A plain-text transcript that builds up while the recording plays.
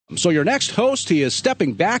So your next host, he is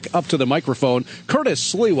stepping back up to the microphone,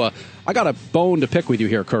 Curtis Sliwa. I got a bone to pick with you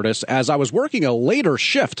here, Curtis. As I was working a later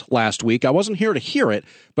shift last week, I wasn't here to hear it,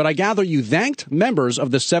 but I gather you thanked members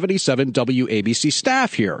of the 77 WABC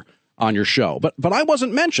staff here on your show. But I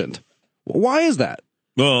wasn't mentioned. Why is that?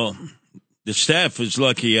 Well, the staff was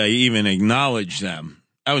lucky I even acknowledged them.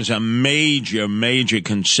 That was a major, major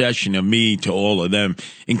concession of me to all of them,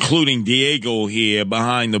 including Diego here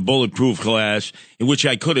behind the bulletproof glass, in which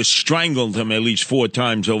I could have strangled him at least 4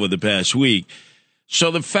 times over the past week.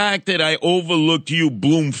 So the fact that I overlooked you,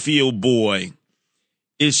 Bloomfield boy,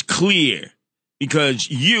 is clear because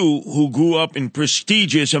you, who grew up in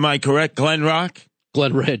prestigious, am I correct, Glen Rock?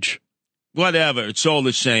 Glen Ridge. Whatever, it's all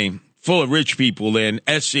the same. Full of rich people there in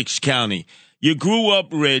Essex County. You grew up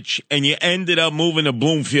rich, and you ended up moving to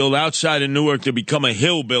Bloomfield outside of Newark to become a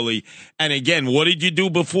hillbilly. And again, what did you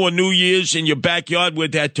do before New Year's in your backyard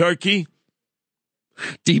with that turkey?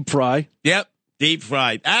 Deep fry. Yep, deep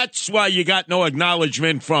fried. That's why you got no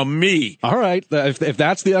acknowledgement from me. All right, if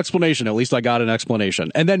that's the explanation, at least I got an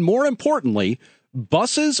explanation. And then more importantly,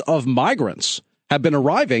 buses of migrants have been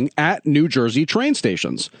arriving at New Jersey train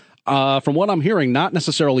stations. From what I'm hearing, not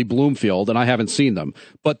necessarily Bloomfield, and I haven't seen them,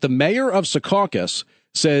 but the mayor of Secaucus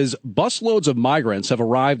says busloads of migrants have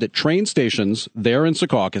arrived at train stations there in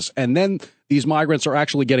Secaucus, and then these migrants are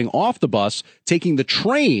actually getting off the bus, taking the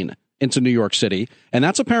train into New York City, and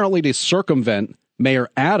that's apparently to circumvent Mayor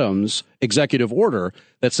Adams' executive order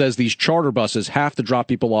that says these charter buses have to drop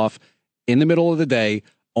people off in the middle of the day,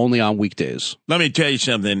 only on weekdays. Let me tell you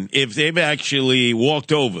something. If they've actually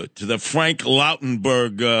walked over to the Frank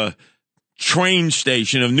Lautenberg train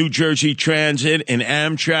station of New Jersey Transit and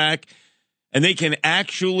Amtrak, and they can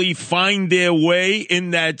actually find their way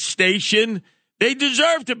in that station, they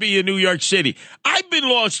deserve to be in New York City. I've been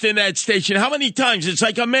lost in that station how many times? It's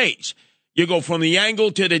like a maze. You go from the angle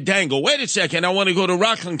to the dangle. Wait a second, I want to go to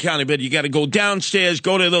Rockland County, but you got to go downstairs,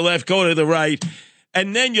 go to the left, go to the right.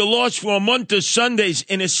 And then you're lost for a month of Sundays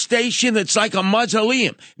in a station that's like a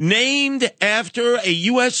mausoleum, named after a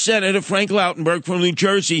U.S. Senator, Frank Lautenberg from New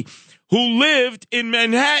Jersey, who lived in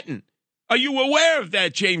Manhattan. Are you aware of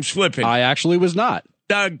that, James Flippin? I actually was not.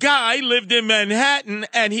 The guy lived in Manhattan,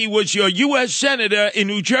 and he was your U.S. Senator in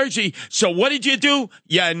New Jersey. So what did you do?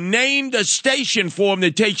 You named a station for him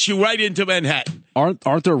that takes you right into Manhattan.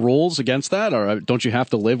 Aren't there rules against that, or don't you have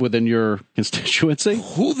to live within your constituency?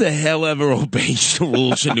 Who the hell ever obeys the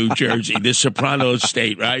rules in New Jersey, this Soprano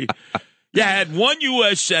state, right? You had one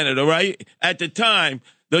U.S. Senator, right? At the time,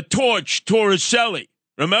 the Torch Torricelli.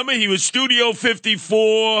 Remember, he was Studio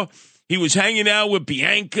 54. He was hanging out with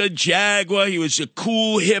Bianca Jaguar. He was a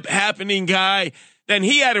cool, hip, happening guy. Then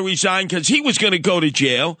he had to resign because he was going to go to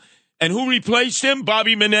jail. And who replaced him?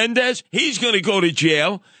 Bobby Menendez. He's going to go to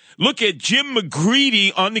jail. Look at Jim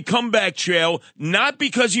McGreedy on the comeback trail, not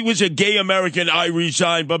because he was a gay American, I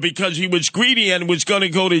resigned, but because he was greedy and was going to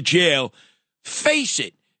go to jail. Face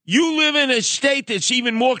it, you live in a state that's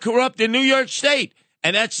even more corrupt than New York State,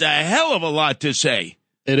 and that's a hell of a lot to say.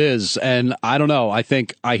 It is, and I don't know. I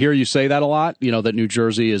think I hear you say that a lot, that New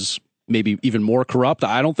Jersey is maybe even more corrupt.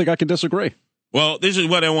 I don't think I can disagree. Well, this is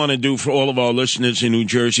what I want to do for all of our listeners in New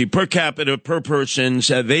Jersey. Per capita, per person,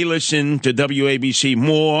 they listen to WABC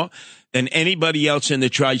more than anybody else in the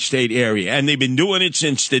tri-state area. And they've been doing it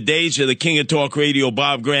since the days of the King of Talk Radio.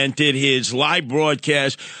 Bob Grant did his live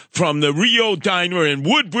broadcast from the Rio Diner in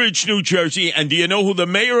Woodbridge, New Jersey. And do you know who the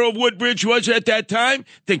mayor of Woodbridge was at that time?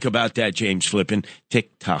 Think about that, James Flippin.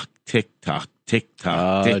 Tick-tock, tick-tock,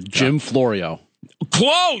 tick-tock, tick-tock. Jim Florio.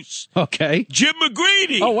 Close. Okay. Jim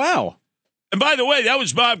McGreedy. Oh, wow. And by the way, that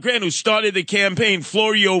was Bob Grant who started the campaign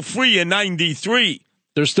Florio Free in 93.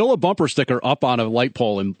 There's still a bumper sticker up on a light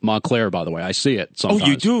pole in Montclair, by the way. I see it sometimes. Oh,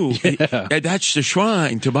 you do? Yeah. That's the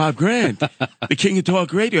shrine to Bob Grant, the King of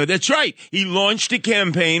Talk Radio. That's right. He launched a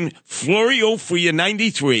campaign, Florio Free in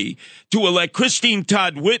 93, to elect Christine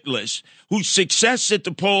Todd Whitless, whose success at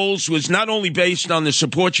the polls was not only based on the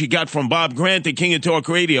support she got from Bob Grant, the King of Talk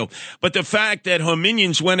Radio, but the fact that her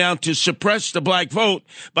minions went out to suppress the black vote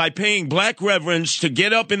by paying black reverends to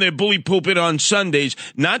get up in their bully pulpit on Sundays,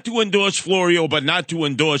 not to endorse Florio, but not to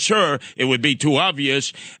endorse her. It would be too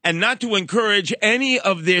obvious. And not to encourage any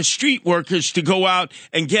of their street workers to go out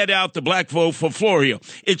and get out the black vote for Florio.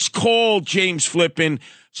 It's called, James Flippin,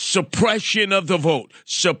 suppression of the vote,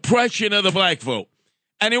 suppression of the black vote.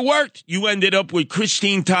 And it worked. You ended up with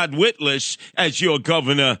Christine Todd Whitless as your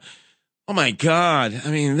governor. Oh, my God.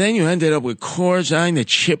 I mean, then you ended up with Corzine, the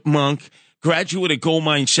chipmunk, graduate of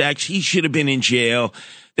Goldman Sachs. He should have been in jail.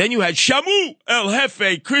 Then you had Shamu El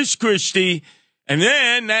Jefe, Chris Christie. And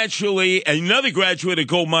then, naturally, another graduate of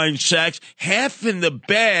Goldman Sachs, half in the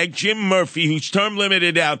bag, Jim Murphy, who's term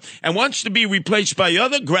limited out and wants to be replaced by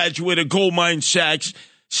other graduate of Goldman Sachs,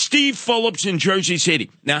 Steve Phillips in Jersey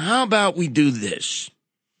City. Now, how about we do this?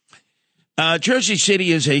 Jersey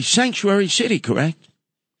City is a sanctuary city, correct?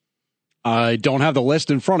 I don't have the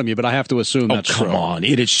list in front of me, but I have to assume that's true. Come on.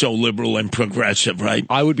 It is so liberal and progressive, right?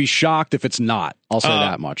 I would be shocked if it's not. I'll say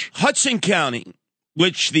that much. Hudson County,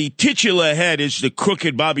 which the titular head is the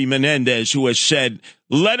crooked Bobby Menendez, who has said,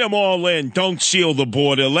 let them all in. Don't seal the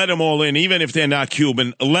border. Let them all in. Even if they're not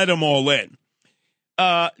Cuban, let them all in.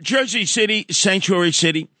 Jersey City, sanctuary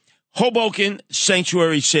city. Hoboken,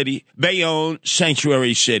 sanctuary city. Bayonne,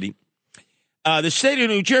 sanctuary city. The state of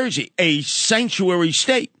New Jersey, a sanctuary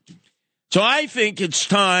state. So I think it's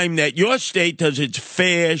time that your state does its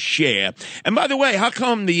fair share. And by the way, how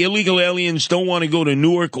come the illegal aliens don't want to go to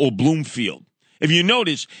Newark or Bloomfield? If you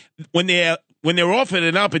notice, when they're offered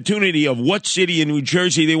an opportunity of what city in New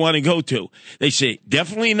Jersey they want to go to, they say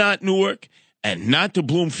definitely not Newark and not to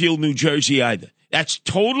Bloomfield, New Jersey either. That's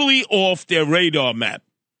totally off their radar map.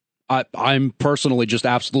 I'm personally just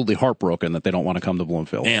absolutely heartbroken that they don't want to come to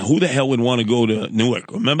Bloomfield. Man, who the hell would want to go to Newark?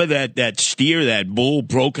 Remember that steer, that bull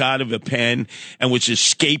broke out of a pen and was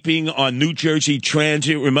escaping on New Jersey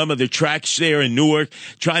Transit? Remember the tracks there in Newark,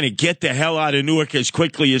 trying to get the hell out of Newark as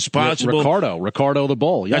quickly as possible? Ricardo the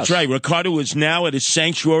bull, yes. That's right. Ricardo is now at a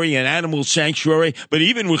sanctuary, an animal sanctuary, but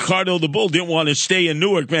even Ricardo the bull didn't want to stay in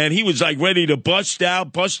Newark, man. He was like ready to bust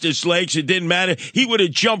out, bust his legs. It didn't matter. He would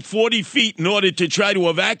have jumped 40 feet in order to try to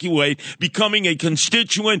evacuate, becoming a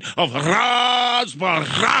constituent of Ras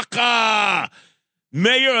Baraka,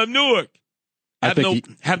 mayor of Newark.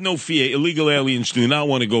 Have no fear. Illegal aliens do not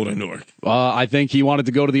want to go to Newark. I think he wanted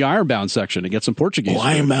to go to the Ironbound section and get some Portuguese.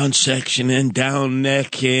 Ironbound section and down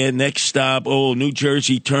neck here, next stop. New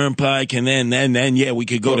Jersey Turnpike, and then yeah, we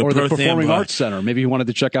could go to Perth the Performing Arts Center. Maybe he wanted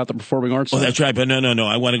to check out the Performing Arts Center. That's right, but no.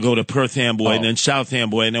 I want to go to Perth Amboy and then South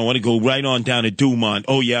Amboy, and I want to go right on down to Dumont.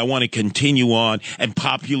 I want to continue on and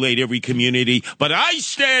populate every community. But I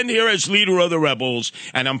stand here as leader of the rebels,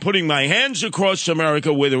 and I'm putting my hands across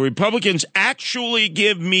America where the Republicans actually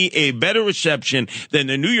give me a better reception than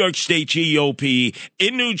the New York State GOP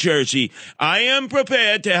in New Jersey. I am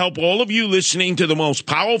prepared to help all of you listening to the most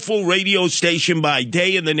powerful radio station by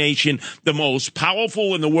day in the nation, the most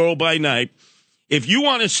powerful in the world by night. If you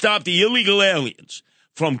want to stop the illegal aliens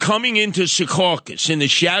from coming into Secaucus in the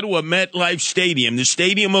shadow of MetLife Stadium, the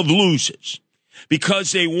stadium of losers,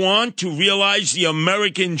 because they want to realize the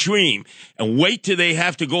American dream, and wait till they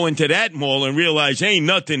have to go into that mall and realize ain't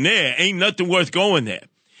nothing there, ain't nothing worth going there.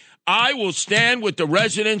 I will stand with the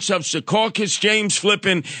residents of Secaucus, James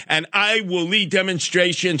Flippin, and I will lead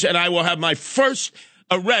demonstrations, and I will have my first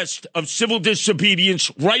arrest of civil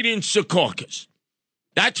disobedience right in Secaucus.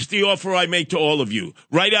 That's the offer I make to all of you,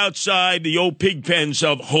 right outside the old pig pens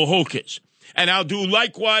of Hohokus. And I'll do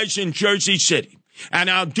likewise in Jersey City, and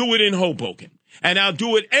I'll do it in Hoboken, and I'll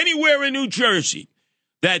do it anywhere in New Jersey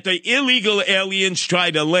that the illegal aliens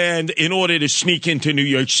try to land in order to sneak into New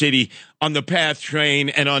York City on the PATH train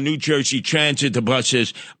and on New Jersey Transit, the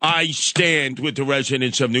buses. I stand with the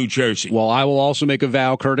residents of New Jersey. Well, I will also make a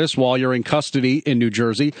vow, Curtis, while you're in custody in New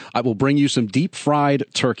Jersey, I will bring you some deep-fried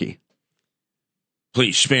turkey.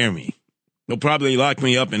 Please spare me. They'll probably lock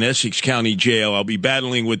me up in Essex County Jail. I'll be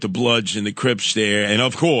battling with the Bloods and the Crips there. And,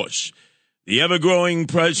 of course, the ever-growing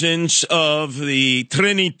presence of the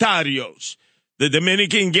Trinitarios, the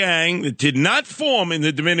Dominican gang that did not form in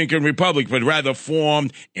the Dominican Republic, but rather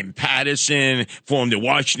formed in Patterson, formed in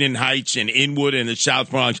Washington Heights and Inwood in the South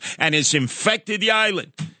Bronx, and has infected the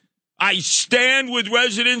island. I stand with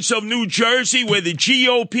residents of New Jersey, where the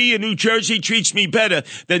GOP in New Jersey treats me better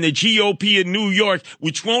than the GOP in New York,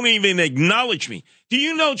 which won't even acknowledge me. Do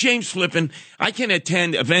you know, James Flippin, I can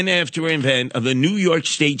attend event after event of the New York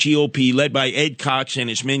State GOP led by Ed Cox and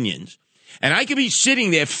his minions. And I could be sitting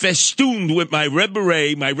there festooned with my red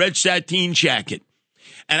beret, my red sateen jacket.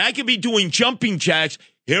 And I could be doing jumping jacks.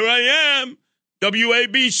 Here I am,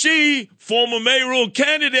 WABC, former mayoral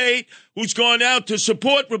candidate who's gone out to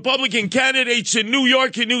support Republican candidates in New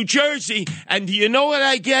York and New Jersey. And do you know what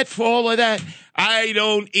I get for all of that? I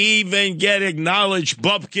don't even get acknowledged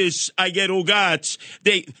bupkis. I get ogats.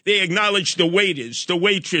 They acknowledge the waiters, the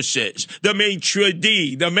waitresses, the maitre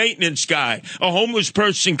d', the maintenance guy. A homeless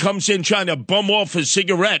person comes in trying to bum off a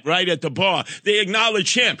cigarette right at the bar. They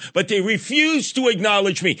acknowledge him, but they refuse to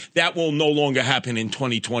acknowledge me. That will no longer happen in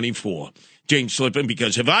 2024, James Flippin,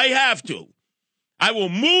 because if I have to, I will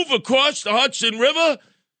move across the Hudson River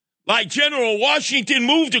like General Washington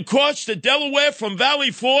moved across the Delaware from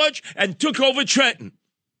Valley Forge and took over Trenton.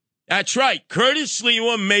 That's right. Curtis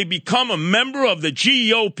Sliwa may become a member of the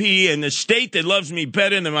GOP in the state that loves me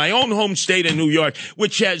better than my own home state of New York,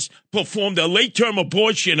 which has performed a late-term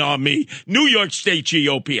abortion on me, New York State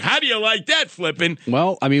GOP. How do you like that, Flippin'?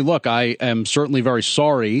 Well, I mean, look, I am certainly very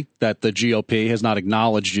sorry that the GOP has not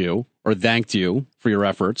acknowledged you or thanked you for your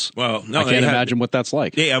efforts. Well, no, I can't imagine what that's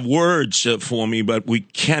like. They have words for me, but we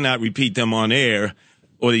cannot repeat them on air,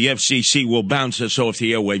 or the FCC will bounce us off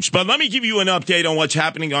the airwaves. But let me give you an update on what's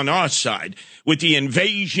happening on our side with the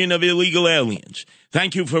invasion of illegal aliens.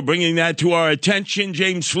 Thank you for bringing that to our attention,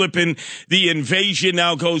 James Flippin. The invasion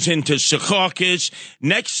now goes into Secaucus.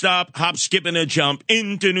 Next stop, hop, skip, and a jump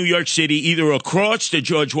into New York City, either across the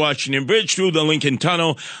George Washington Bridge through the Lincoln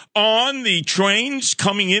Tunnel, on the trains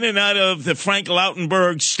coming in and out of the Frank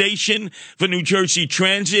Lautenberg station for New Jersey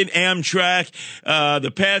Transit, Amtrak,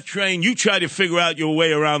 the PATH train. You try to figure out your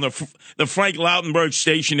way around the Frank Lautenberg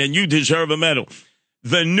station, and you deserve a medal.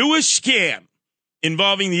 The newest scam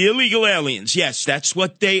involving the illegal aliens. Yes, that's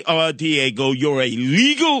what they are, Diego. You're a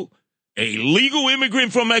legal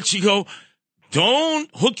immigrant from Mexico. Don't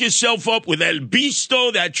hook yourself up with El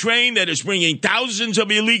Bisto, that train that is bringing thousands of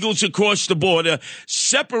illegals across the border.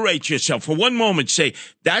 Separate yourself for one moment. Say,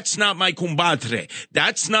 that's not my compadre.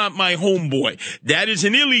 That's not my homeboy. That is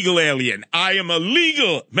an illegal alien. I am a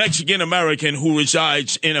legal Mexican-American who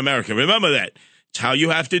resides in America. Remember that. It's how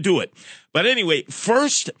you have to do it. But anyway,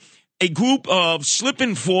 first, a group of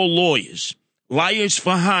slip-and-fall lawyers, liars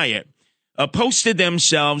for hire, posted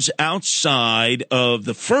themselves outside of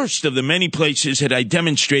the first of the many places that I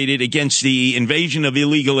demonstrated against the invasion of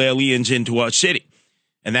illegal aliens into our city.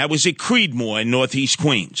 And that was at Creedmoor in Northeast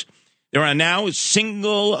Queens. There are now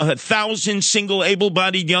 1,000 single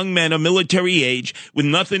able-bodied young men of military age with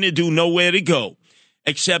nothing to do, nowhere to go,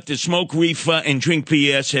 except to smoke reefer and drink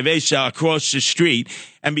cerveza across the street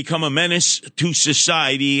and become a menace to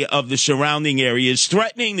society of the surrounding areas,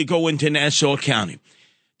 threatening to go into Nassau County.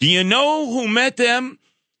 Do you know who met them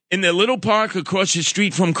in the little park across the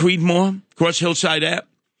street from Creedmoor, across Hillside Ave?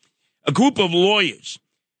 A group of lawyers.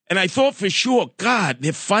 And I thought for sure, God,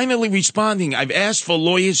 they're finally responding. I've asked for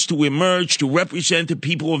lawyers to emerge, to represent the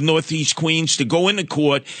people of Northeast Queens, to go into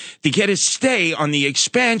court, to get a stay on the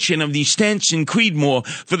expansion of these tents in Creedmoor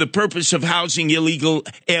for the purpose of housing illegal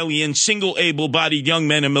aliens, single able-bodied young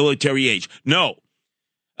men of military age. No.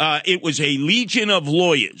 It was a legion of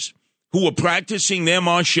lawyers who were practicing their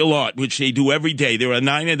martial art, which they do every day. There are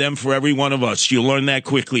 9 of them for every one of us. You'll learn that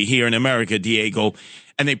quickly here in America, Diego.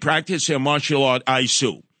 And they practice their martial art,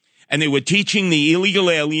 Aisu. And they were teaching the illegal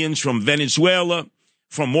aliens from Venezuela,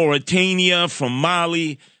 from Mauritania, from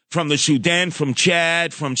Mali, from the Sudan, from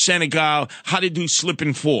Chad, from Senegal, how to do slip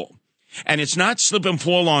and fall. And it's not slip and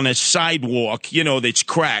fall on a sidewalk, that's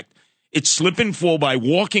cracked. It's slip and fall by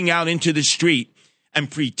walking out into the street and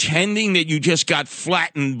pretending that you just got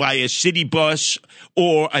flattened by a city bus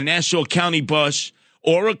or a Nassau County bus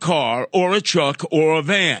or a car or a truck or a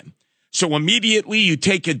van. So immediately you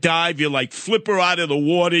take a dive, you're like flipper out of the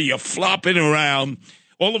water, you're flopping around.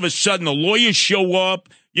 All of a sudden the lawyers show up,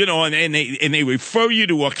 and they refer you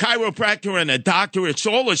to a chiropractor and a doctor. It's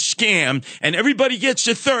all a scam, and everybody gets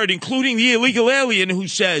a third, including the illegal alien who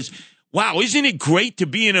says, wow, isn't it great to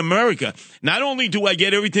be in America? Not only do I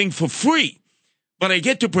get everything for free, but I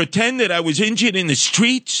get to pretend that I was injured in the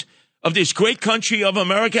streets of this great country of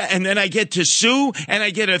America, and then I get to sue, and I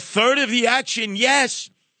get a third of the action, yes.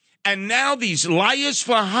 And now these liars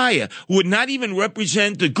for hire, who would not even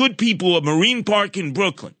represent the good people of Marine Park in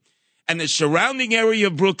Brooklyn and the surrounding area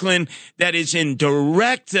of Brooklyn that is in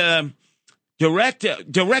directly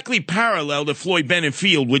parallel to Floyd Bennett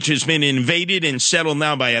Field, which has been invaded and settled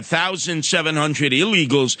now by 1,700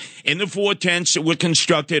 illegals in the 4 tents that were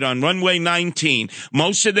constructed on runway 19,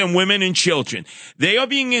 most of them women and children. They are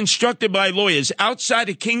being instructed by lawyers outside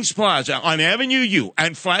of Kings Plaza on Avenue U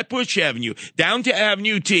and Flatbush Avenue down to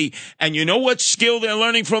Avenue T. And you know what skill they're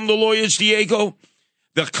learning from the lawyers, Diego?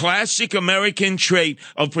 The classic American trait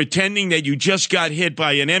of pretending that you just got hit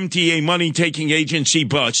by an MTA money-taking agency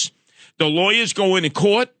bus. The lawyers go into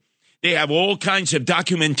court. They have all kinds of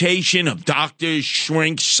documentation of doctors,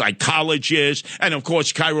 shrinks, psychologists, and, of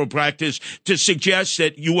course, chiropractors to suggest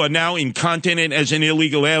that you are now incontinent as an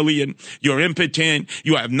illegal alien. You're impotent.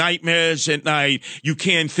 You have nightmares at night. You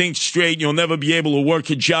can't think straight. You'll never be able to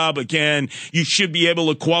work a job again. You should be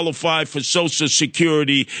able to qualify for Social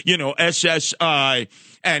Security, SSI.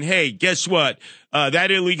 And, hey, guess what?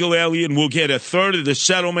 That illegal alien will get a third of the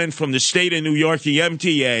settlement from the state of New York, the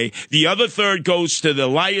MTA. The other third goes to the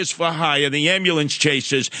liars for hire, the ambulance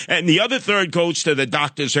chasers, and the other third goes to the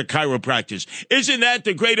doctors or chiropractors. Isn't that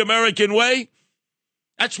the great American way?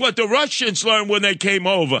 That's what the Russians learned when they came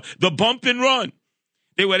over, the bump and run.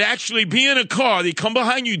 They would actually be in a car. They come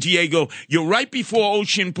behind you, Diego. You're right before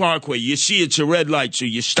Ocean Parkway. You see it's a red light, so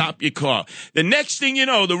you stop your car. The next thing you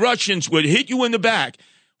know, the Russians would hit you in the back.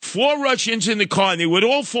 4 Russians in the car, and they would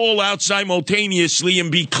all fall out simultaneously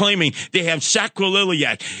and be claiming they have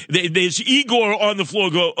sacroiliac. There's Igor on the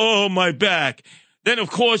floor go, oh, my back. Then,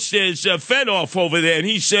 of course, there's Fedorov over there, and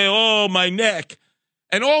he'd say, oh, my neck.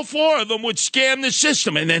 And all 4 of them would scam the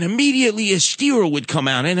system. And then immediately a steerer would come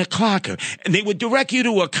out and a clocker. And they would direct you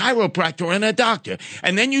to a chiropractor and a doctor.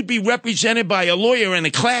 And then you'd be represented by a lawyer in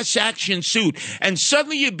a class action suit. And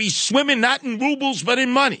suddenly you'd be swimming not in rubles but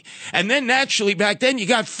in money. And then naturally back then you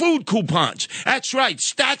got food coupons. That's right,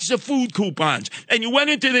 stacks of food coupons. And you went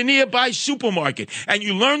into the nearby supermarket and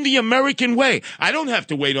you learned the American way. I don't have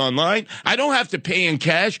to wait online. I don't have to pay in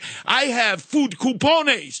cash. I have food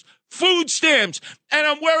coupones. Food stamps, and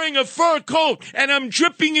I'm wearing a fur coat, and I'm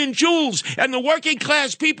dripping in jewels, and the working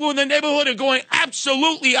class people in the neighborhood are going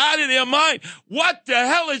absolutely out of their mind. What the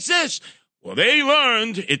hell is this? Well, they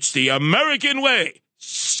learned it's the American way.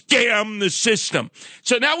 Scam the system.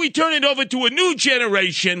 So now we turn it over to a new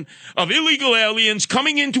generation of illegal aliens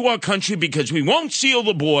coming into our country because we won't seal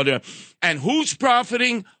the border. And who's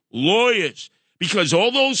profiting? Lawyers. Because all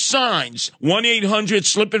those signs,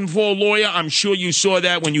 1-800-SLIP-AND-FALL-LAWYER, I'm sure you saw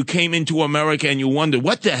that when you came into America and you wondered,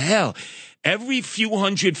 what the hell? Every few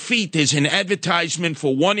hundred feet, there's an advertisement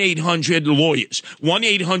for 1-800-LAWYERS,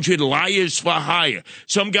 1-800-LIARS for hire.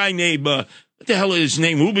 Some guy named, what the hell is his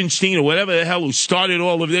name, Rubenstein or whatever the hell, who started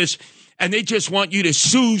all of this, and they just want you to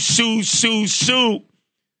sue. So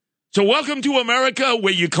welcome to America,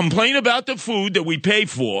 where you complain about the food that we pay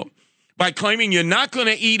for, by claiming you're not going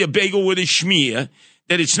to eat a bagel with a schmear,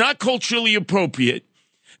 that it's not culturally appropriate.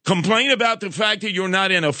 Complain about the fact that you're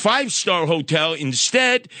not in a 5-star hotel.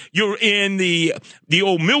 Instead, you're in the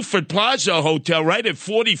old Milford Plaza Hotel right at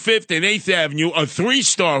 45th and 8th Avenue, a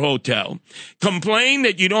 3-star hotel. Complain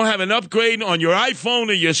that you don't have an upgrade on your iPhone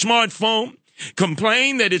or your smartphone.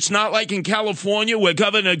 Complain that it's not like in California, where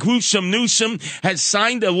Governor Newsom has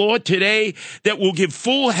signed a law today that will give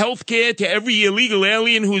full health care to every illegal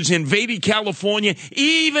alien who's invaded California,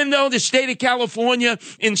 even though the state of California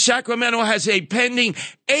in Sacramento has a pending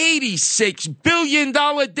 $86 billion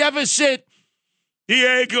deficit.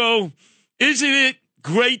 Diego, isn't it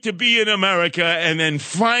great to be in America? And then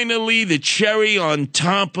finally, the cherry on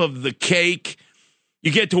top of the cake,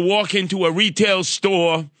 you get to walk into a retail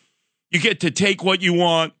store. You get to take what you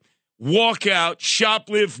want, walk out,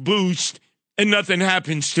 shoplift, boost, and nothing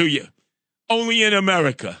happens to you. Only in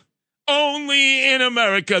America. Only in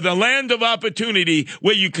America, the land of opportunity,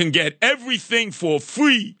 where you can get everything for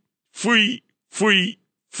free. Curtis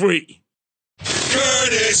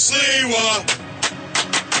Sliwa.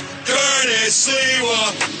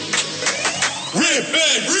 Rip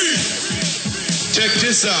and read. Check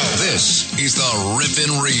this out. This is the Rip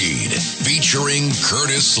and Read, featuring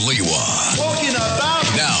Curtis Sliwa. Talking about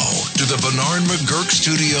Now, to the Bernard McGurk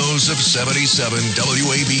studios of 77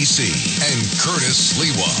 WABC and Curtis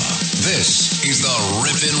Sliwa. This is the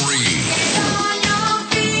Rip and Read.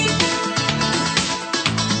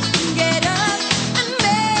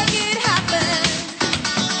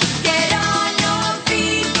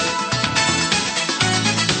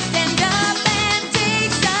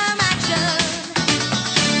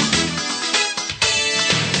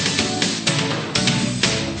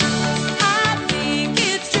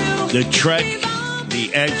 The trek,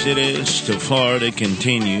 the exodus to Florida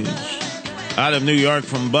continues. Out of New York,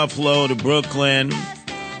 from Buffalo to Brooklyn,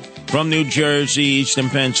 from New Jersey, Eastern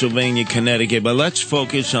Pennsylvania, Connecticut. But let's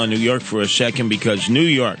focus on New York for a second, because New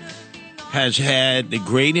York has had the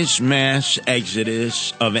greatest mass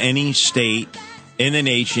exodus of any state in the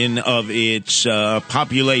nation of its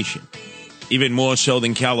population. Even more so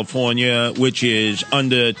than California, which is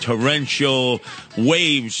under torrential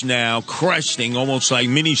waves now, cresting almost like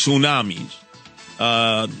mini tsunamis.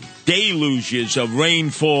 Deluges of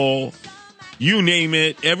rainfall, you name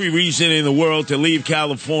it, every reason in the world to leave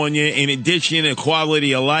California. In addition to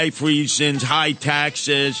quality of life reasons, high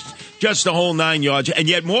taxes, just the whole 9 yards. And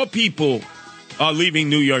yet more people are leaving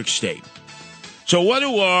New York State. So what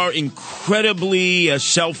do our incredibly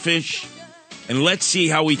selfish, and let's see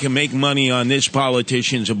how we can make money on this,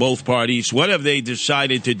 politicians of both parties, what have they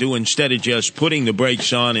decided to do instead of just putting the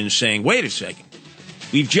brakes on and saying, wait a second,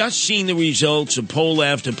 we've just seen the results of poll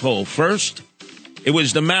after poll. First, it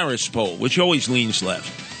was the Marist poll, which always leans left.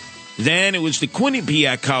 Then it was the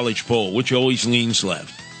Quinnipiac College poll, which always leans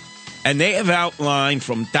left. And they have outlined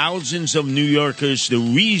from thousands of New Yorkers the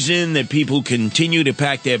reason that people continue to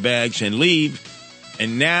pack their bags and leave.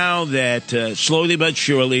 And now that slowly but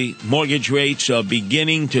surely mortgage rates are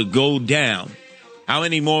beginning to go down, how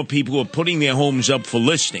many more people are putting their homes up for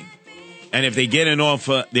listing? And if they get an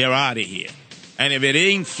offer, they're out of here. And if it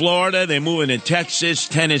ain't Florida, they're moving to Texas,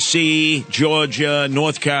 Tennessee, Georgia,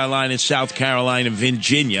 North Carolina, South Carolina,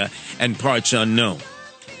 Virginia, and parts unknown.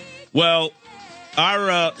 Well,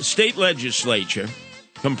 our state legislature,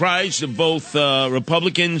 comprised of both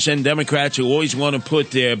Republicans and Democrats who always want to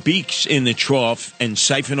put their beaks in the trough and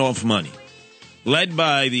siphon off money, led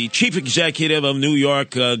by the chief executive of New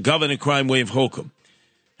York, Governor Crime Wave Holcomb,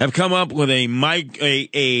 have come up with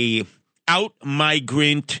a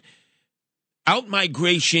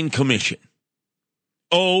out-migration commission,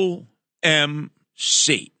 OMC,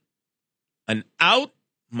 an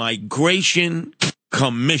out-migration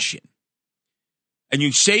commission. And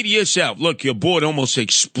you say to yourself, look, your board almost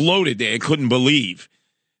exploded there. Couldn't believe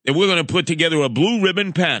that we're going to put together a blue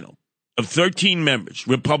ribbon panel of 13 members,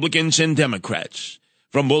 Republicans and Democrats,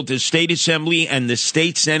 from both the state assembly and the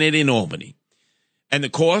state senate in Albany. And the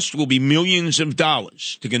cost will be millions of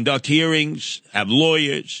dollars to conduct hearings, have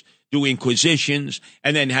lawyers, do inquisitions,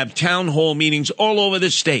 and then have town hall meetings all over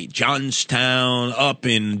the state. Johnstown, up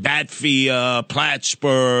in Batavia,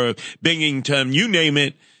 Plattsburgh, Binghamton, you name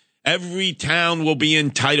it. Every town will be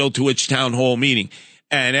entitled to its town hall meeting.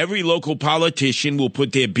 And every local politician will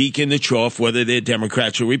put their beak in the trough, whether they're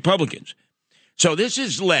Democrats or Republicans. So this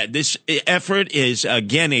effort is,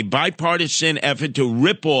 again, a bipartisan effort to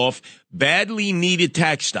rip off badly needed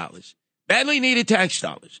tax dollars. Badly needed tax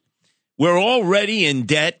dollars. We're already in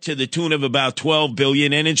debt to the tune of about $12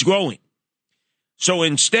 billion, and it's growing. So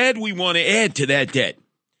instead, we want to add to that debt.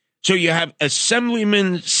 So you have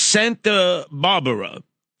Assemblyman Santa Barbara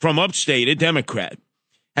from upstate, a Democrat,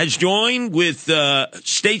 has joined with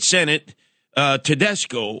State Senate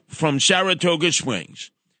Tedesco from Saratoga Springs,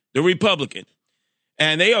 the Republican.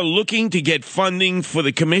 And they are looking to get funding for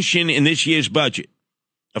the commission in this year's budget.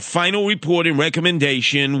 A final report and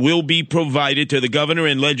recommendation will be provided to the governor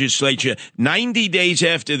and legislature 90 days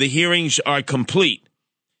after the hearings are complete.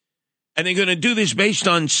 And they're going to do this based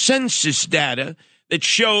on census data that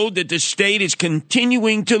showed that the state is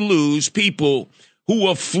continuing to lose people who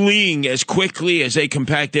are fleeing as quickly as they can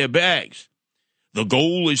pack their bags. The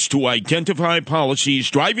goal is to identify policies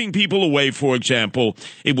driving people away. For example,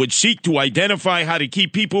 it would seek to identify how to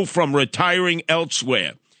keep people from retiring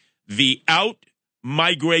elsewhere. The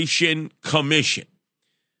Out-Migration Commission.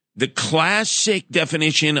 The classic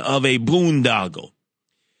definition of a boondoggle.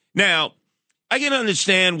 Now, I can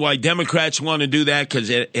understand why Democrats want to do that because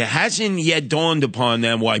it hasn't yet dawned upon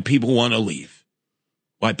them why people want to leave.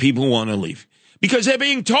 Why people want to leave. Because they're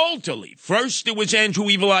being told to leave. First, it was Andrew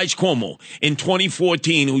Evil Eyes Cuomo in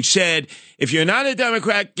 2014 who said, if you're not a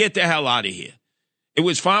Democrat, get the hell out of here. It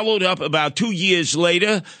was followed up about 2 years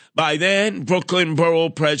later by then Brooklyn Borough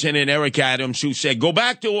President Eric Adams, who said, go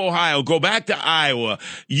back to Ohio, go back to Iowa.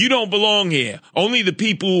 You don't belong here. Only the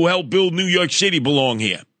people who helped build New York City belong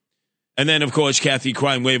here. And then, of course, Kathy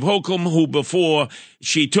Crime Wave Holcomb, who before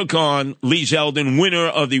she took on Lee Zeldin, winner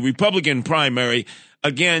of the Republican primary,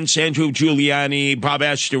 against Andrew Giuliani, Bob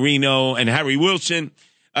Astorino, and Harry Wilson.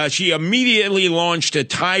 She immediately launched a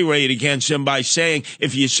tirade against him by saying,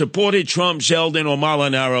 if you supported Trump, Zeldin, or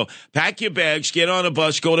Molinaro, pack your bags, get on a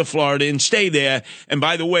bus, go to Florida, and stay there. And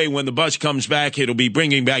by the way, when the bus comes back, it'll be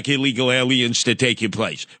bringing back illegal aliens to take your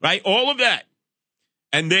place. Right? All of that.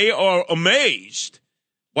 And they are amazed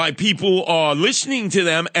why people are listening to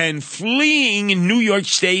them and fleeing New York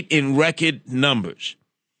State in record numbers.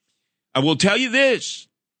 I will tell you this,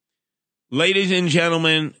 ladies and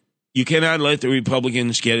gentlemen, you cannot let the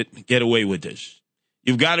Republicans get away with this.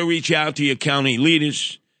 You've got to reach out to your county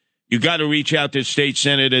leaders. You've got to reach out to State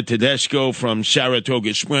Senator Tedesco from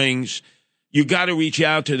Saratoga Springs. You've got to reach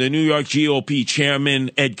out to the New York GOP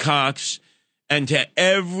chairman, Ed Cox, and to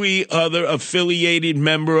every other affiliated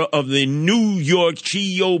member of the New York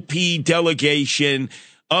GOP delegation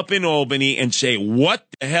up in Albany and say, what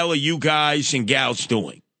the hell are you guys and gals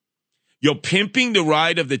doing? You're pimping the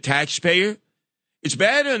ride of the taxpayer? It's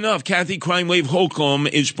bad enough Kathy Crime Wave Holcomb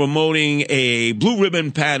is promoting a blue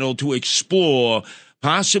ribbon panel to explore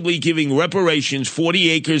possibly giving reparations,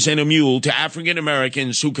 40 acres and a mule, to African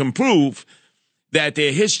Americans who can prove that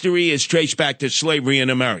their history is traced back to slavery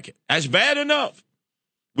in America. That's bad enough.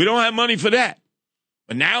 We don't have money for that.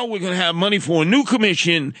 But now we're going to have money for a new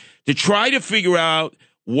commission to try to figure out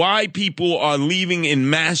why people are leaving in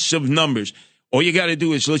massive numbers. All you got to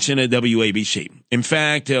do is listen to WABC. In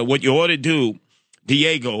fact, what you ought to do,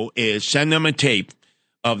 Diego, is send them a tape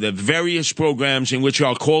of the various programs in which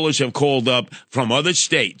our callers have called up from other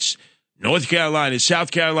states, North Carolina,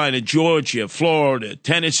 South Carolina, Georgia, Florida,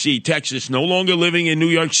 Tennessee, Texas, no longer living in New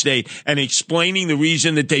York State, and explaining the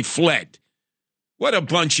reason that they fled. What a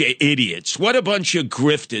bunch of idiots. What a bunch of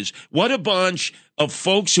grifters. What a bunch of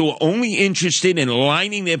folks who are only interested in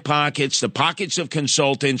lining their pockets, the pockets of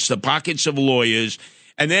consultants, the pockets of lawyers,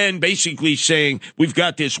 and then basically saying, we've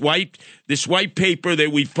got this white paper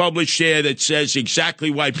that we've published here that says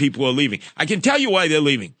exactly why people are leaving. I can tell you why they're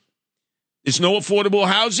leaving. There's no affordable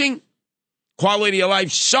housing. Quality of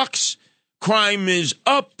life sucks. Crime is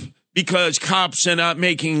up because cops are not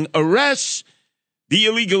making arrests. The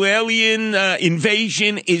illegal alien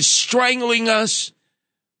invasion is strangling us.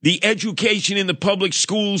 The education in the public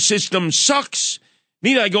school system sucks.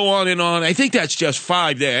 Need I go on and on? I think that's just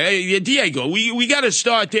 5 there. Hey, Diego, we got to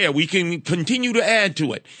start there. We can continue to add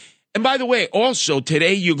to it. And by the way, also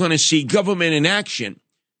today you're going to see government in action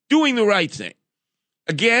doing the right thing.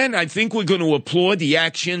 Again, I think we're going to applaud the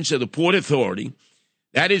actions of the Port Authority.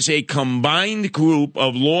 That is a combined group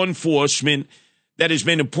of law enforcement that has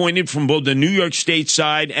been appointed from both the New York State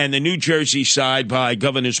side and the New Jersey side by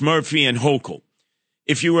Governors Murphy and Hochul.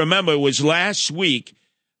 If you remember, it was last week,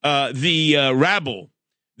 the rabble,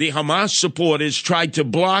 the Hamas supporters, tried to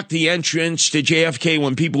block the entrance to JFK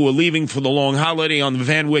when people were leaving for the long holiday on the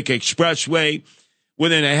Van Wyck Expressway.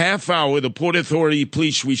 Within a half hour, the Port Authority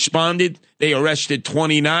police responded. They arrested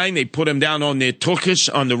 29. They put them down on their tuchus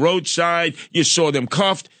on the roadside. You saw them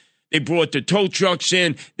cuffed. They brought the tow trucks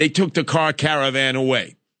in. They took the car caravan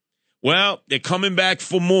away. Well, they're coming back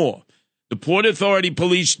for more. The Port Authority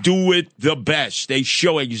police do it the best. They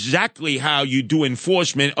show exactly how you do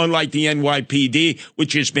enforcement, unlike the NYPD,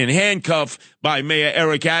 which has been handcuffed by Mayor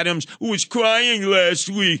Eric Adams, who was crying last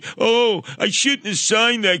week. Oh, I shouldn't have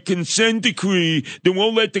signed that consent decree that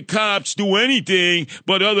won't let the cops do anything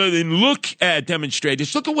but other than look at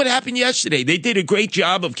demonstrators. Look at what happened yesterday. They did a great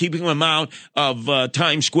job of keeping them out of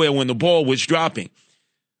Times Square when the ball was dropping.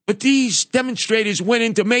 But these demonstrators went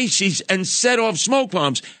into Macy's and set off smoke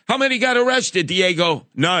bombs. How many got arrested, Diego?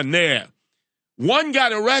 None there. One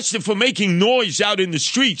got arrested for making noise out in the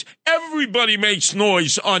streets. Everybody makes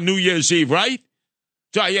noise on New Year's Eve, right?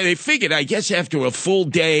 So yeah, they figured, I guess, after a full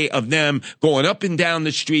day of them going up and down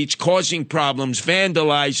the streets, causing problems,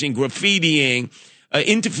 vandalizing, graffitiing,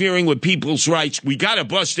 interfering with people's rights, we got to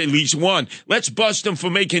bust at least one. Let's bust them for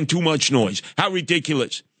making too much noise. How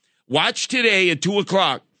ridiculous. Watch today at 2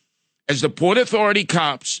 o'clock. As the Port Authority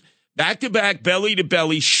cops, back-to-back,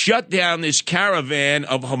 belly-to-belly, shut down this caravan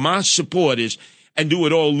of Hamas supporters and do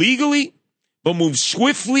it all legally, but move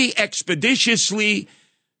swiftly, expeditiously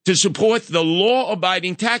to support the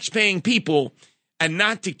law-abiding, tax-paying people and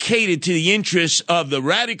not to cater to the interests of the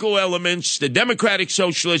radical elements, the Democratic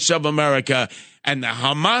Socialists of America, and the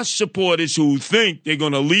Hamas supporters who think they're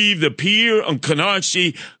going to leave the pier on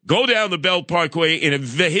Canarsie, go down the Belt Parkway in a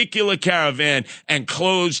vehicular caravan, and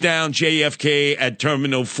close down JFK at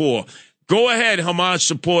Terminal 4. Go ahead, Hamas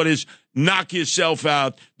supporters. Knock yourself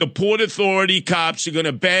out. The Port Authority cops are going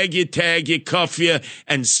to bag you, tag you, cuff you,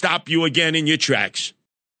 and stop you again in your tracks.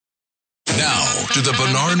 Now to the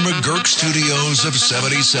Bernard McGurk studios of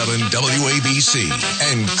 77 WABC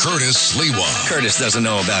and Curtis Sliwa. Curtis doesn't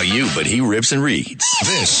know about you, but he rips and reads.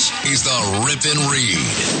 This is the Rip and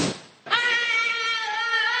Read.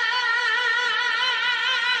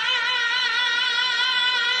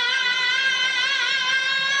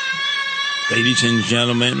 Ladies and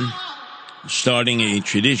gentlemen, starting a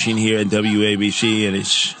tradition here at WABC, and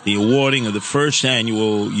it's the awarding of the first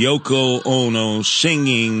annual Yoko Ono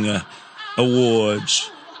Singing Awards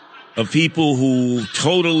of people who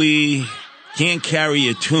totally can't carry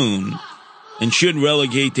a tune and should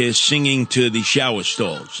relegate their singing to the shower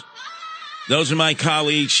stalls. Those are my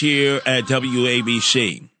colleagues here at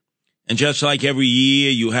WABC. And just like every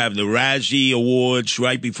year, you have the Razzie Awards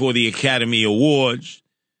right before the Academy Awards.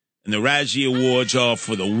 And the Razzie Awards are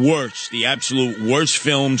for the worst, the absolute worst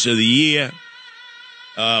films of the year.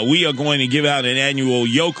 We are going to give out an annual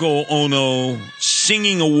Yoko Ono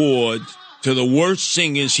Singing Award to the worst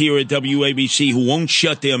singers here at WABC who won't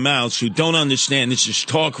shut their mouths, who don't understand this is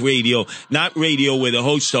talk radio, not radio where the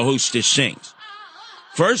host or hostess sings.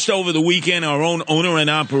 First, over the weekend, our own owner and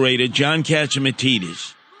operator, John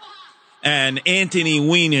Katsimatidis, and Anthony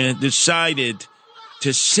Weiner decided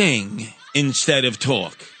to sing instead of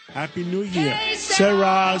talk. Happy New Year.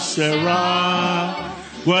 Sarah, Sarah,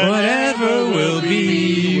 whatever will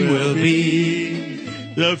be, will be.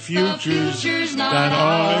 The future's not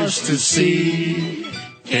ours to see.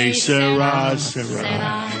 Hey, Sarah, Sarah.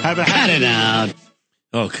 Have a happy Cut it out.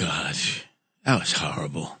 Oh, God. That was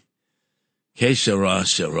horrible. Que sera,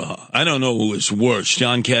 sera. I don't know who was worse,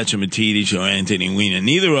 John Catsimatidis or Anthony Weiner.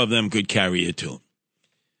 Neither of them could carry a tune.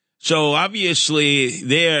 So obviously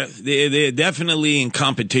they're definitely in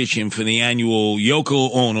competition for the annual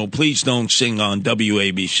Yoko Ono Please Don't Sing on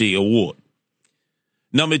WABC award.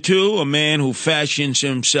 Number 2, a man who fashions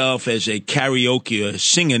himself as a karaoke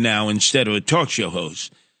singer now instead of a talk show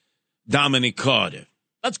host, Dominic Carter.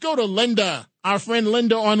 Let's go to Linda, our friend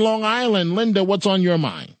Linda on Long Island. Linda, what's on your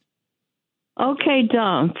mind? Okay,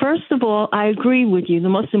 Dom. First of all, I agree with you. The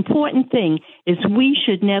most important thing is we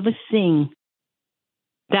should never sing.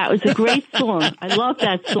 That was a great song. I love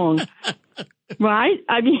that song. Right?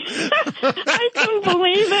 I mean, I couldn't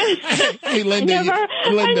believe it. Hey, Linda. I never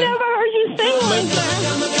heard you sing like that.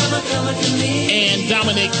 And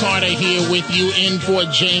Dominic Carter here with you in for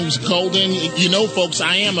James Golden. You know, folks,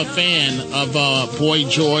 I am a fan of Boy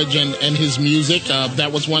George and his music.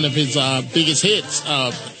 That was one of his biggest hits.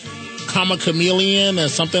 Comma Chameleon or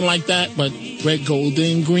something like that. But red, gold,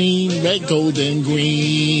 and green, red, gold, and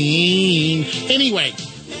green. Anyway,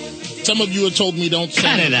 some of you have told me don't sing.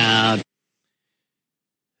 Cut it out.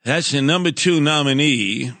 That's the number 2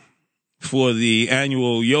 nominee for the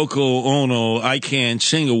annual Yoko Ono I Can't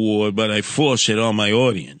Sing Award, but I force it on my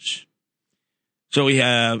audience. So we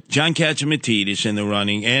have John Catsimatidis in the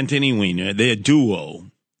running, Anthony Weiner, their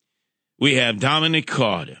duo. We have Dominic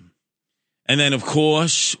Carter. And then, of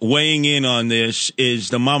course, weighing in on this is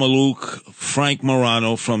the Mameluke Frank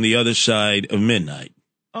Morano from the other side of midnight.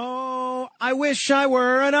 Oh, I wish I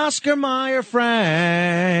were an Oscar Mayer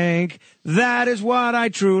Frank. That is what I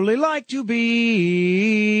truly like to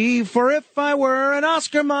be. For if I were an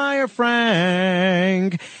Oscar Mayer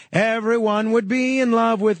Frank, everyone would be in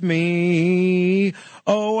love with me.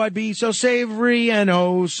 Oh, I'd be so savory and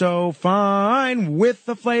oh so fine, with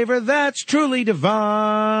a flavor that's truly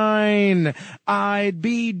divine. I'd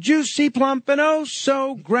be juicy, plump, and oh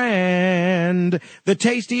so grand, the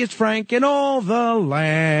tastiest Frank in all the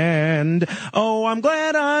land. Oh, I'm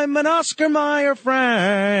glad I'm an Oscar Mayer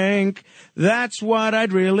Frank. That's what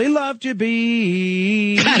I'd really love to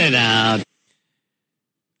be. Cut it out.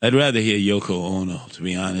 I'd rather hear Yoko Ono, to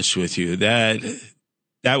be honest with you. That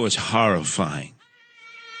was horrifying.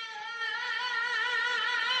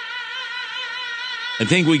 I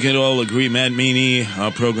think we could all agree, Matt Meany,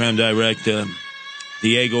 our program director,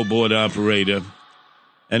 Diego, board operator,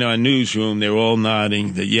 and our newsroom, they're all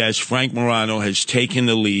nodding that, yes, Frank Morano has taken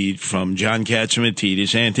the lead from John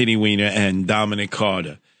Catsimatidis, Anthony Weiner, and Dominic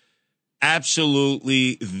Carter.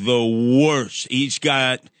 Absolutely the worst. He's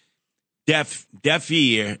got deaf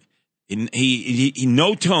ear, he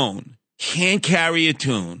no tone, can't carry a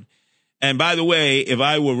tune. And by the way, if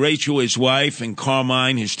I were Rachel, his wife, and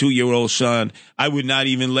Carmine, his 2-year-old son, I would not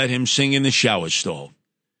even let him sing in the shower stall.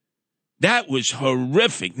 That was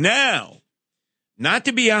horrific. Now, not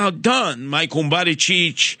to be outdone, my compadre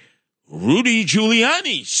Rudy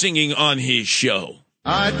Giuliani, singing on his show.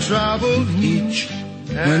 I traveled each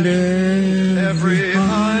and every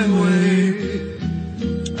highway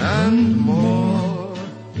and more,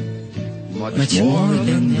 much more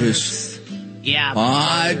than this. Yeah.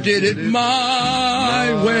 I did it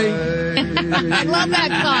my way. I love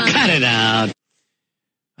that song. Cut it out.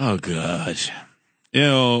 Oh, God. You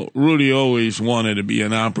know, Rudy always wanted to be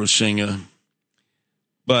an opera singer,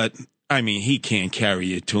 but, I mean, he can't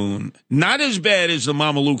carry a tune. Not as bad as the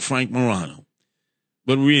Mameluke Frank Morano.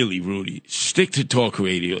 But really, Rudy, stick to talk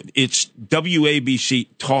radio. It's WABC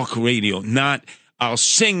talk radio, not I'll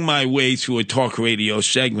sing my way through a talk radio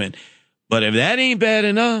segment. But if that ain't bad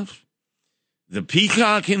enough, the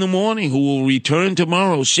Peacock in the Morning, who will return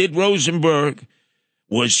tomorrow, Sid Rosenberg,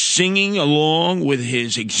 was singing along with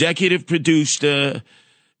his executive producer,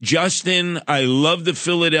 Justin, I love the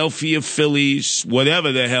Philadelphia Phillies,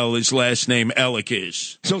 whatever the hell his last name, Alec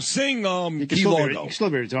is. So sing Key Largo.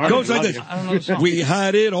 Goes like this. We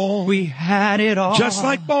had it all. We had it all. Just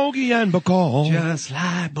like Bogey and Bacall. Just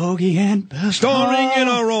like Bogey and Bacall. Starring in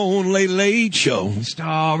our own late show.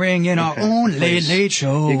 Starring in our own late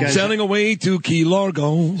show. Sailing away to Key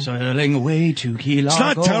Largo. Sailing away to Key Largo.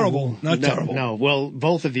 It's not terrible. Not terrible. No, well,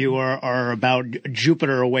 both of you are about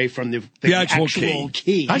Jupiter away from the actual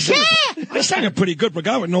key. I sang it pretty good, but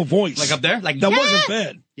guy with no voice. Like up there? Like that wasn't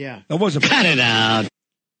bad. Yeah. That wasn't bad. Cut it out.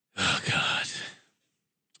 Oh, God.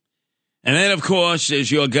 And then, of course, there's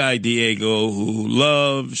your guy, Diego, who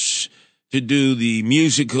loves to do the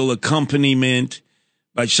musical accompaniment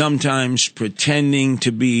by sometimes pretending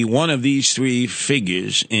to be one of these 3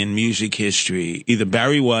 figures in music history, either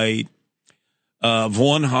Barry White,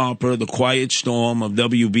 Vaughn Harper, the Quiet Storm of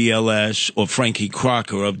WBLS, or Frankie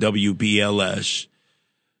Crocker of WBLS.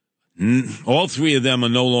 All 3 of them are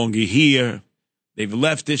no longer here. They've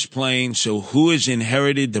left this plane, so who has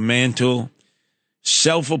inherited the mantle?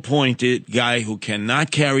 Self-appointed guy who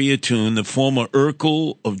cannot carry a tune, the former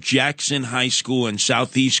Urkel of Jackson High School in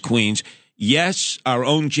Southeast Queens. Yes, our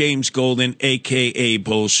own James Golden, a.k.a.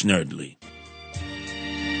 Bo Snerdley.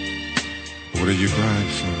 What are you crying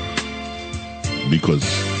for? Because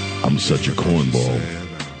I'm such a cornball.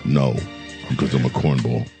 No, because I'm a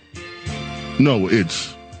cornball. No,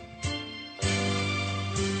 it's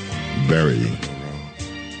Barry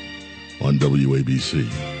on WABC.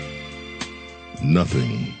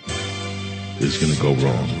 Nothing is going to go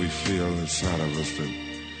wrong. We feel inside of us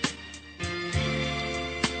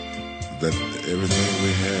that everything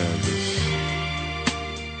we have is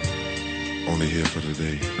only here for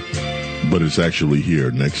today. But it's actually here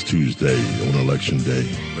next Tuesday on Election Day.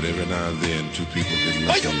 But every now and then, two people get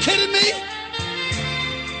lucky. Are you kidding me?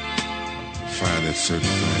 Find that certain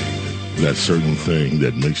thing. That certain thing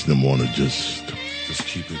that makes them want to just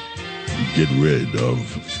keep it. Get rid of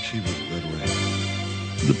Just keep it that way.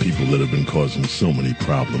 the people that have been causing so many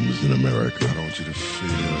problems in America. I don't want you to feel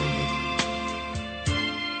that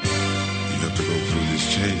you have to go through these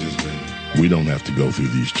changes, baby. We don't have to go through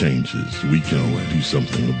these changes. We can do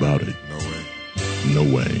something about it. No way. No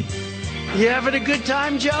way. You having a good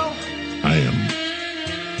time, Joe? I am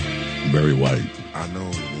very white. I know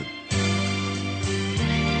that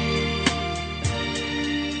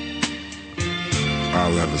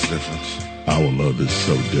our love is different. Our love is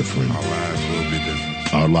so different. Our lives will be different.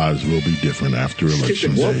 Our lives will be different after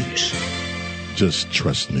Election Stupid Day. wokes. Just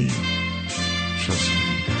trust me. Trust me.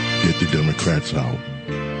 Get the Democrats out.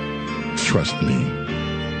 Trust me.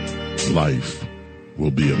 Life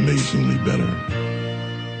will be amazingly better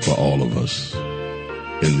for all of us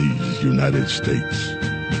in these United States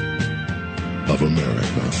of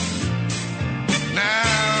America.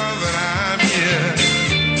 Now that I'm here,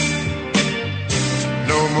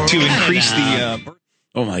 no more. To increase the...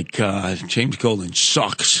 Oh, my God. James Golden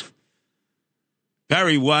sucks.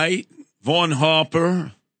 Barry White, Vaughn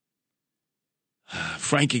Harper,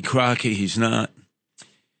 Frankie Crockett, he's not.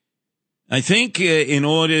 I think in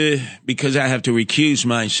order, because I have to recuse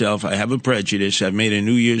myself, I have a prejudice. I've made a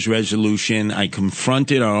New Year's resolution. I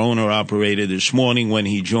confronted our owner-operator this morning when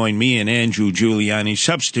he joined me and Andrew Giuliani,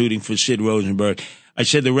 substituting for Sid Rosenberg. I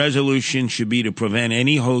said the resolution should be to prevent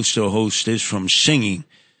any host or hostess from singing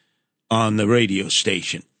on the radio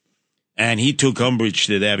station. And he took umbrage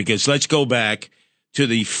to that because let's go back to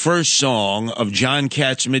the first song of John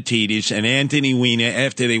Catsimatidis and Anthony Weiner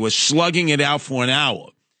after they were slugging it out for an hour.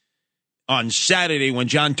 On Saturday, when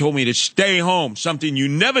John told me to stay home, something you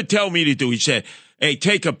never tell me to do, he said, hey,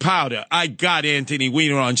 take a powder. I got Anthony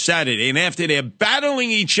Weiner on Saturday. And after they're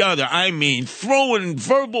battling each other, I mean, throwing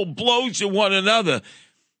verbal blows at one another,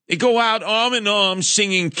 they go out arm in arm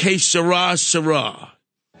singing Que Sera, Sera.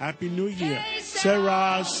 Happy New Year.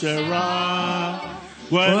 Sarah, Sarah.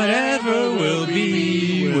 Whatever will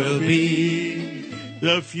be, will be.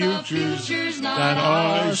 The future's not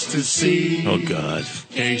ours to see. Oh, God.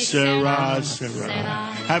 Que sera, sera.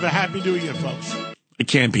 Have a happy New Year, folks. I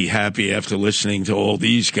can't be happy after listening to all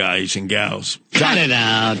these guys and gals. Cut it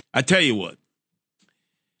out. I tell you what.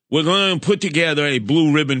 We're going to put together a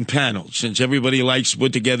blue ribbon panel, since everybody likes to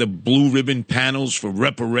put together blue ribbon panels for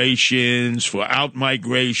reparations, for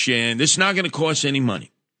out-migration. This is not going to cost any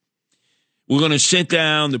money. We're going to sit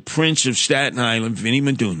down the Prince of Staten Island, Vinnie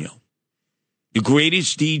Medugno, the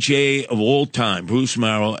greatest DJ of all time, Bruce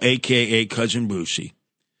Merrill, a.k.a. Cousin Brucey,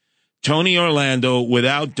 Tony Orlando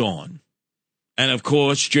without Dawn, and, of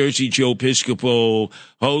course, Jersey Joe Piscopo,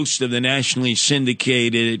 host of the nationally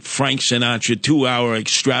syndicated Frank Sinatra 2-hour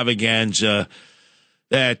extravaganza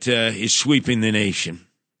that is sweeping the nation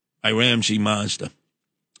by Ramsey Mazda.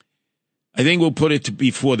 I think we'll put it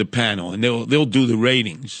before the panel, and they'll do the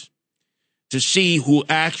ratings to see who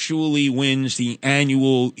actually wins the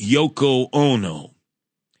annual Yoko Ono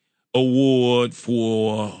Award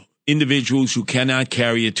for individuals who cannot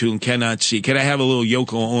carry a tune, cannot see. Can I have a little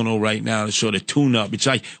Yoko Ono right now to sort of tune up? It's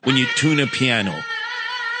like when you tune a piano.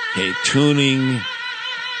 Okay, tuning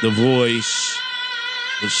the voice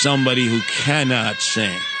of somebody who cannot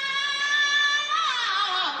sing.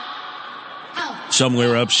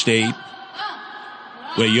 Somewhere upstate,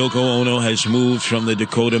 where Yoko Ono has moved from the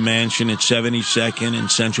Dakota Mansion at 72nd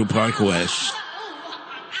and Central Park West.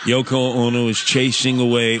 Yoko Ono is chasing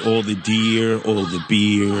away all the deer, all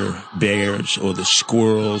the bears, all the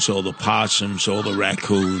squirrels, all the possums, all the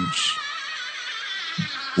raccoons.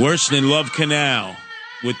 Worse than Love Canal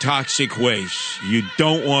with toxic waste. You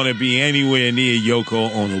don't want to be anywhere near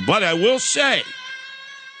Yoko Ono. But I will say,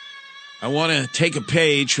 I want to take a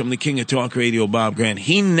page from the King of Talk Radio, Bob Grant.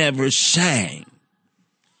 He never sang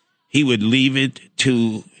he would leave it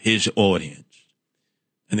to his audience.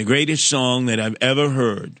 And the greatest song that I've ever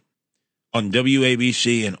heard on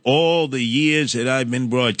WABC in all the years that I've been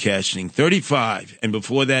broadcasting, 35, and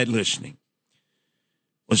before that listening,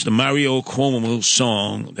 was the Mario Cuomo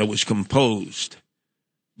song that was composed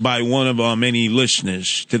by one of our many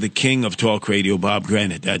listeners to the king of talk radio, Bob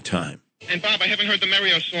Grant, at that time. And Bob, I haven't heard the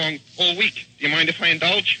Mario song all week. Do you mind if I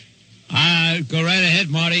indulge? Go right ahead,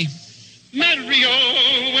 Marty. Mario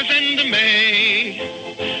was in the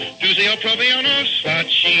May, Giuseo Proviano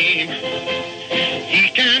Swatchim. He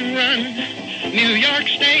can run New York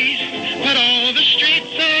State, but all the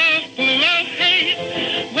streets are full of hate.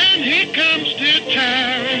 When he comes to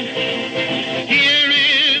town, here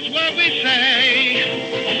is what we say.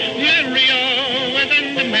 Mario was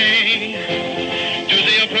in the May,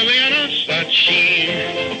 Giuseo Proviano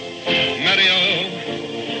Swatchim.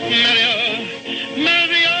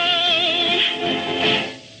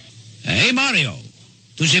 Hey, Mario,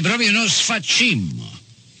 tu sei proprio uno sfaccim.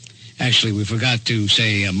 Actually, we forgot to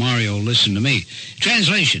say, Mario, listen to me.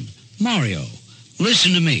 Translation, Mario,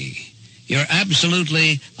 listen to me. You're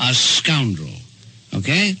absolutely a scoundrel.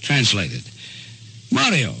 Okay? Translated.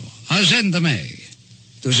 Mario, asentame.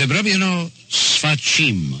 Tu sei proprio uno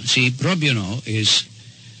sfaccim. See, proprio no is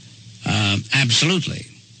absolutely.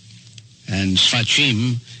 And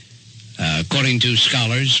sfaccim, according to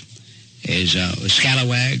scholars, is a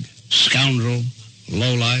scalawag, scoundrel,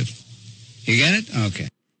 lowlife. You get it? Okay.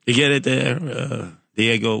 You get it there,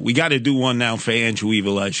 Diego? We got to do one now for Andrew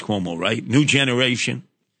Evil Eyes Cuomo, right? New generation.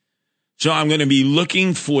 So I'm going to be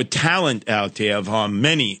looking for talent out there of our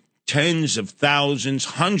many tens of thousands,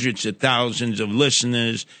 hundreds of thousands of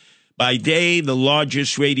listeners. By day, the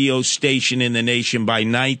largest radio station in the nation. By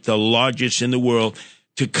night, the largest in the world.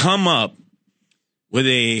 To come up with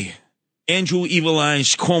a Andrew Evil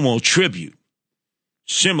Eyes Cuomo tribute,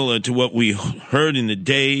 similar to what we heard in the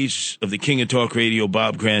days of the King of Talk Radio,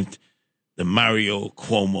 Bob Grant, the Mario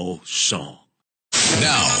Cuomo song.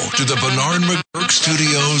 Now to the Bernard McGurk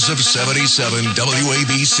studios of 77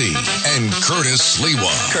 WABC and Curtis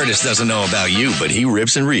Sliwa. Curtis doesn't know about you, but he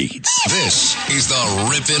rips and reads. This is the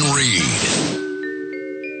Rip and Read.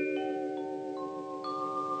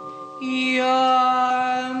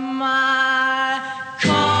 You're my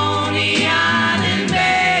Coney Island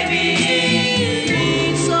baby. You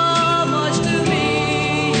mean so much to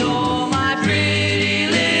me. You're my pretty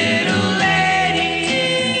little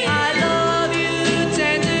lady. I love you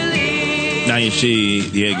tenderly. Now you see,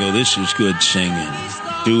 Diego, this is good singing.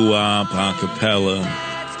 Doo-wop, a cappella,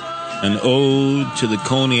 an ode to the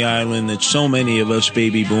Coney Island that so many of us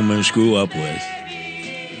baby boomers grew up with.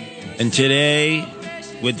 And today,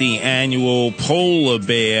 with the annual polar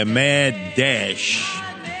bear mad dash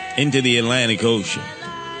into the Atlantic Ocean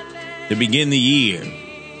to begin the year,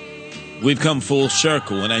 we've come full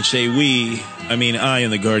circle. When I say we, I mean I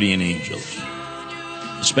and the Guardian Angels,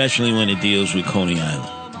 especially when it deals with Coney Island.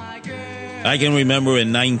 I can remember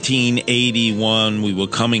in 1981, we were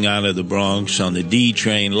coming out of the Bronx on the D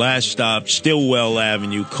train, last stop, Stillwell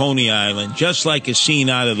Avenue, Coney Island, just like a scene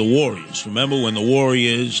out of the Warriors. Remember when the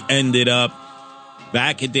Warriors ended up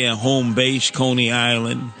back at their home base, Coney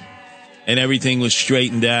Island, and everything was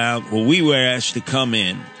straightened out? Well, we were asked to come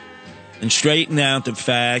in and straighten out the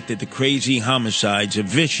fact that the crazy homicides, a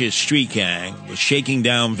vicious street gang, were shaking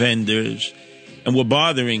down vendors and were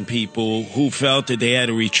bothering people who felt that they had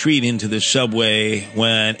to retreat into the subway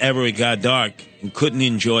whenever it got dark and couldn't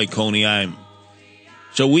enjoy Coney Island.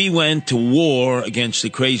 So we went to war against the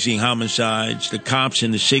crazy homicides. The cops in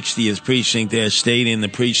the 60th precinct there stayed in the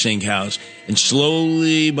precinct house. And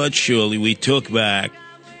slowly but surely we took back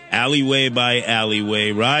alleyway by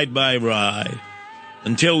alleyway, ride by ride,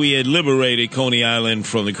 until we had liberated Coney Island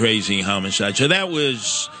from the crazy homicide. So that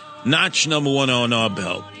was notch number one on our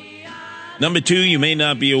belt. Number two, you may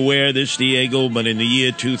not be aware of this, Diego, but in the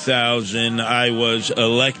year 2000, I was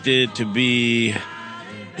elected to be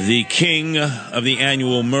the king of the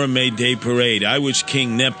annual Mermaid Day Parade. I was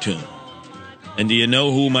King Neptune. And do you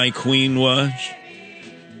know who my queen was?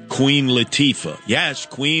 Queen Latifah. Yes,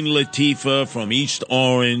 Queen Latifah from East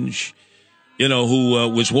Orange, you know, who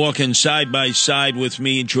was walking side by side with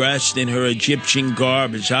me, dressed in her Egyptian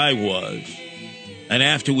garb as I was. And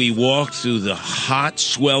after we walked through the hot,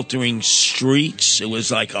 sweltering streets, it was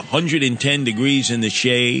like 110 degrees in the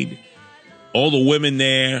shade. All the women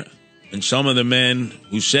there, and some of the men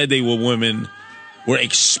who said they were women, were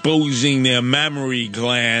exposing their mammary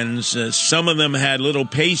glands. Some of them had little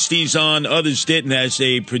pasties on, others didn't, as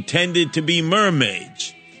they pretended to be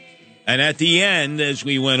mermaids. And at the end, as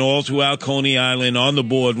we went all throughout Coney Island on the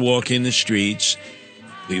boardwalk in the streets,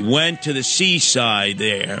 we went to the seaside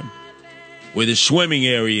there. where the swimming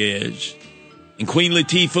area is. And Queen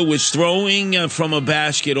Latifah was throwing from a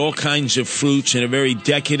basket all kinds of fruits in a very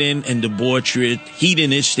decadent and debaucherous,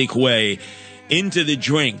 hedonistic way into the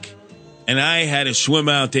drink. And I had to swim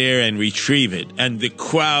out there and retrieve it. And the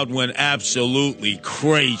crowd went absolutely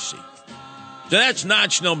crazy. So that's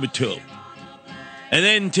notch number 2. And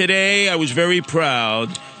then today I was very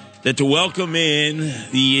proud that to welcome in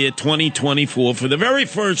the year 2024 for the very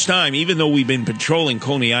first time, even though we've been patrolling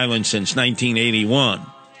Coney Island since 1981,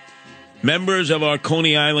 members of our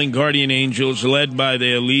Coney Island Guardian Angels, led by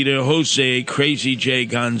their leader, Jose Crazy J.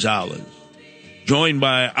 Gonzalez, joined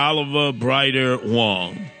by Oliver Brighter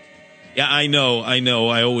Wong. Yeah, I know.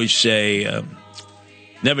 I always say,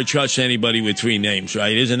 never trust anybody with 3 names,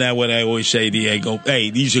 right? Isn't that what I always say, Diego?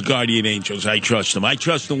 Hey, these are Guardian Angels. I trust them. I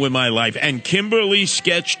trust them with my life. And Kimberly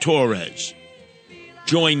Sketch Torres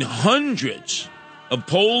joined hundreds of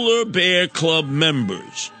Polar Bear Club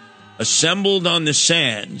members assembled on the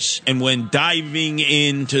sands and went diving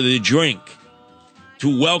into the drink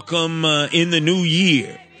to welcome in the new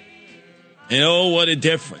year. And oh, what a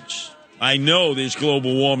difference. I know there's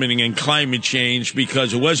global warming and climate change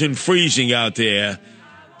because it wasn't freezing out there.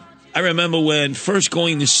 I remember when first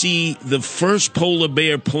going to see the first polar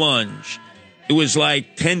bear plunge, it was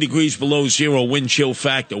like 10 degrees below zero wind chill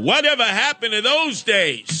factor. Whatever happened to those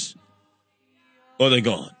days? Well, they're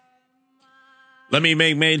gone. Let me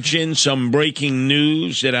mention some breaking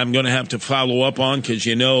news that I'm going to have to follow up on because,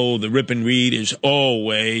 you know, the Rip and Read is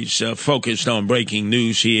always focused on breaking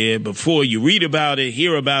news here. Before you read about it,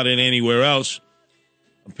 hear about it anywhere else.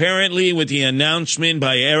 Apparently, with the announcement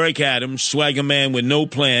by Eric Adams, swagger man with no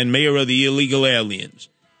plan, mayor of the illegal aliens,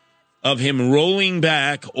 of him rolling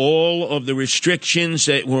back all of the restrictions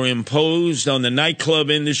that were imposed on the nightclub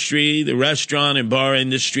industry, the restaurant and bar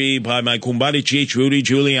industry by my kumbari cheech Rudy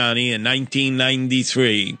Giuliani in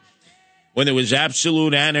 1993, when there was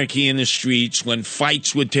absolute anarchy in the streets, when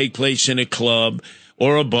fights would take place in a club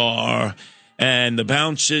or a bar, and the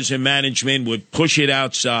bouncers and management would push it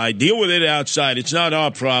outside, deal with it outside. It's not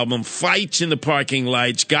our problem. Fights in the parking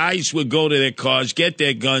lights. Guys would go to their cars, get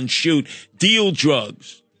their guns, shoot, deal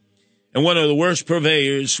drugs. And one of the worst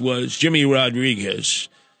purveyors was Jimmy Rodriguez,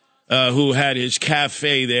 who had his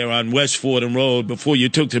cafe there on West Fordham Road before you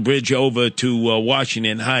took the bridge over to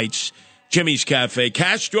Washington Heights. Jimmy's Cafe.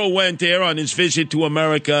 Castro went there on his visit to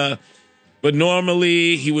America, but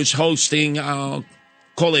normally he was hosting, I'll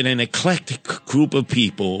call it an eclectic group of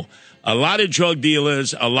people, a lot of drug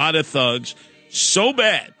dealers, a lot of thugs, so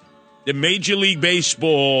bad that Major League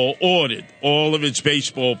Baseball ordered all of its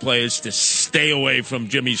baseball players to stay away from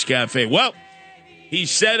Jimmy's Cafe. Well, he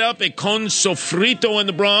set up a Con Sofrito in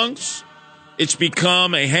the Bronx. It's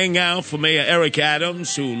become a hangout for Mayor Eric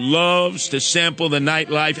Adams, who loves to sample the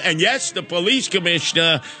nightlife. And yes, the police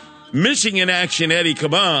commissioner, missing in action Eddie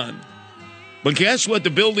Caban. But guess what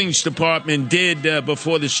the buildings department did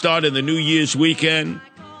before the start of the New Year's weekend?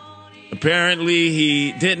 Apparently,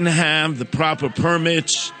 he didn't have the proper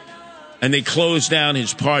permits, and they closed down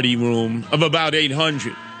his party room of about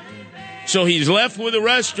 800. So he's left with a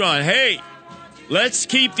restaurant. Hey, let's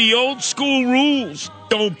keep the old school rules.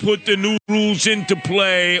 Don't put the new rules into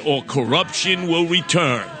play or corruption will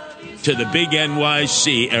return to the big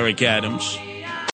NYC, Eric Adams.